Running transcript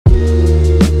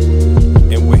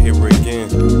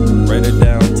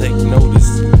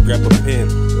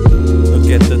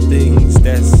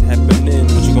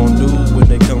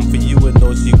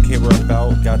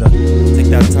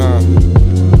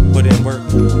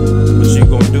What you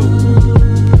gon' do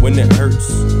when it hurts?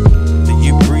 Do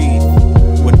you breathe?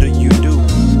 What do you do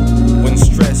when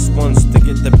stress wants to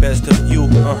get the best of you?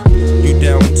 You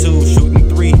down 2, shooting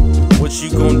 3. What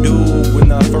you gon' do when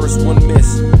that first one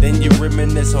miss? Then you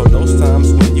reminisce on those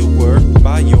times when you were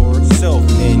by yourself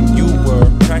and you were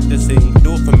practicing,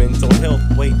 do it for mental health.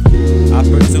 Wait,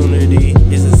 opportunity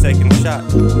is a second shot.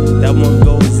 That one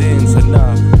goes in, so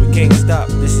nah, we can't stop.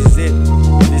 This is it.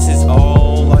 This is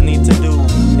all I need to do,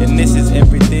 and this is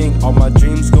everything. All my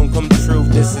dreams gon' come true.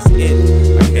 This is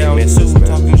it. I'm down 2,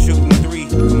 talking, shooting 3.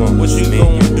 Come on, what you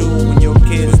gon' do when your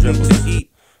kids need to eat?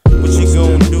 What you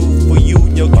gon' do for you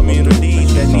and your community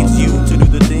that needs you to do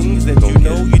the things that you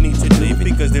know you need to do?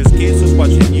 Because there's kids who's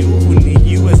watching you who need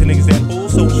you as an example.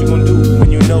 So what you gon' do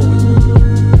when you know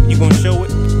it? You gon' show it?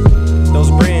 Those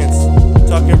brands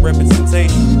talking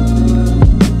representation.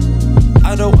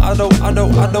 I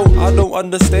don't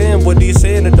understand what he's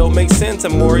saying. It don't make sense.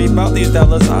 I'm worried about these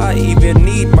dollars. I even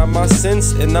need my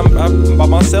sense, and I'm by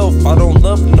myself. I don't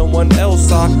love no one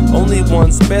else. I only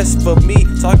want's best for me.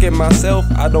 Talking myself.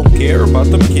 I don't care about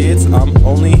them kids. I'm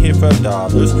only here for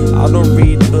dollars. I don't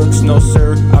read books, no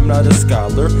sir. I'm not a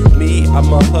scholar. Me,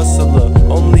 I'm a hustler.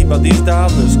 Only about these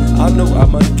dollars. I know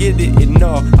I'ma get it, and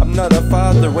no, I'm not a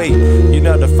father. Wait, you're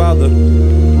not a father,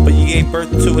 but you gave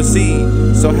birth to a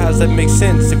seed. So how's that make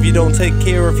sense if you don't take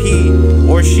care of he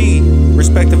or she,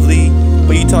 respectively?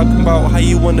 But you talking about how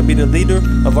you want to be the leader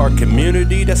of our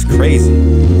community? That's crazy.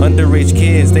 Underage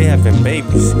kids, they having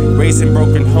babies, raising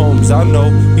broken homes. I know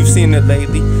you've seen it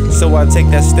lately, so I take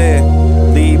that stand.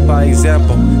 Lead by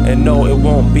example, and no, it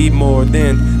won't be more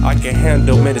than I can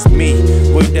handle. Man, it's me.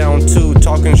 We're down 2,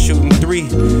 talking, shooting 3.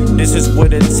 This is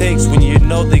what it takes when you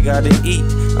know they gotta eat.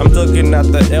 I'm looking at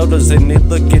the elders and they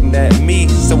looking at me.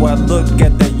 So I look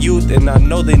at the youth and I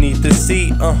know they need to see.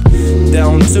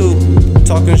 Down 2,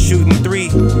 talking, shooting 3.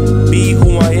 Be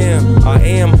who I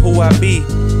am who I be.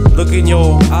 Look in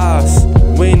your eyes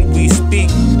when we speak,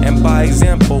 and by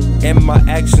example and my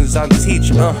actions I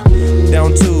teach.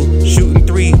 Down 2, shooting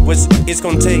 3. What's it's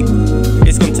gonna take?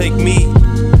 It's gonna take me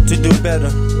to do better.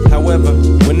 However,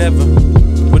 whenever,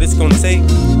 what it's gonna take?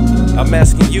 I'm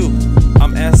asking you.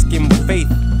 I'm asking with faith.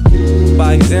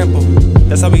 By example,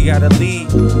 that's how we gotta lead.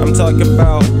 I'm talking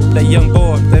about that young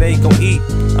boy that ain't gon' eat.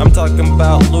 I'm talking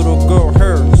about little girl,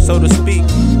 her, so to speak,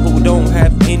 who don't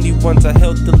have anyone to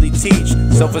healthily teach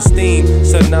self-esteem.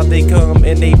 So now they come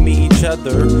and they meet each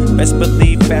other. Best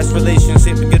believe fast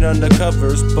relationships get under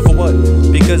covers. But for what?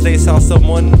 Because they saw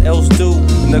someone else do.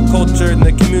 And the culture and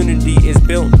the community is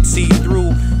built see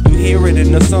through. You hear it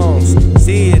in the songs,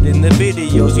 see it in the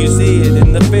videos, you see it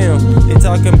in the film. They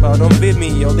talking about on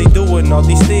Vimeo, they doing all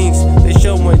these things. They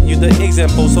showing you the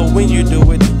example, so when you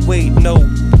do it, wait, no,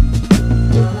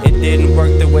 it didn't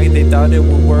work the way they thought it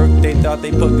would work. They thought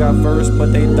they put God first,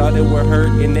 but they thought it would hurt,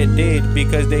 and it did.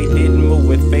 Because they didn't move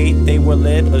with faith, they were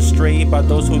led astray by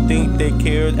those who think they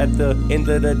cared. At the end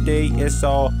of the day, it's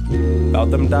all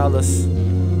about them dollars.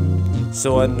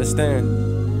 So understand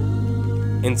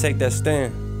and take that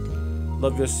stand.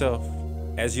 Love yourself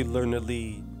as you learn to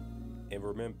lead, and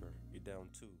remember, you're down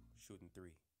 2.